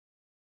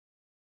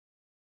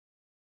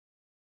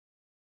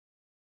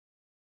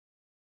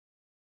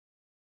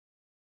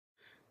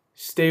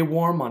Stay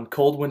warm on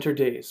cold winter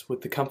days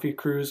with the Comfy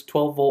Cruise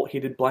 12-volt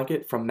heated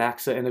blanket from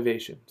Maxa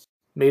Innovations.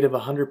 Made of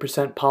 100%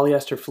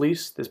 polyester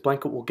fleece, this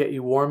blanket will get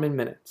you warm in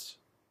minutes.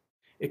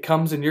 It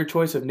comes in your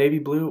choice of navy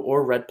blue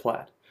or red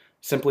plaid.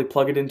 Simply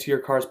plug it into your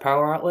car's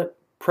power outlet,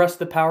 press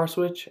the power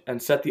switch,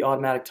 and set the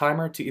automatic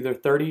timer to either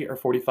 30 or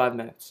 45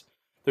 minutes.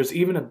 There's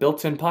even a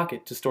built-in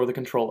pocket to store the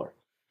controller.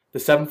 The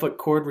 7-foot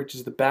cord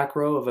reaches the back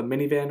row of a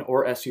minivan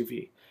or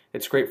SUV.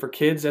 It's great for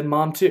kids and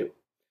mom too.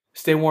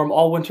 Stay warm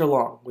all winter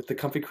long with the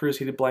Comfy Cruise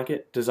heated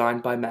blanket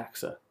designed by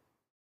Maxa.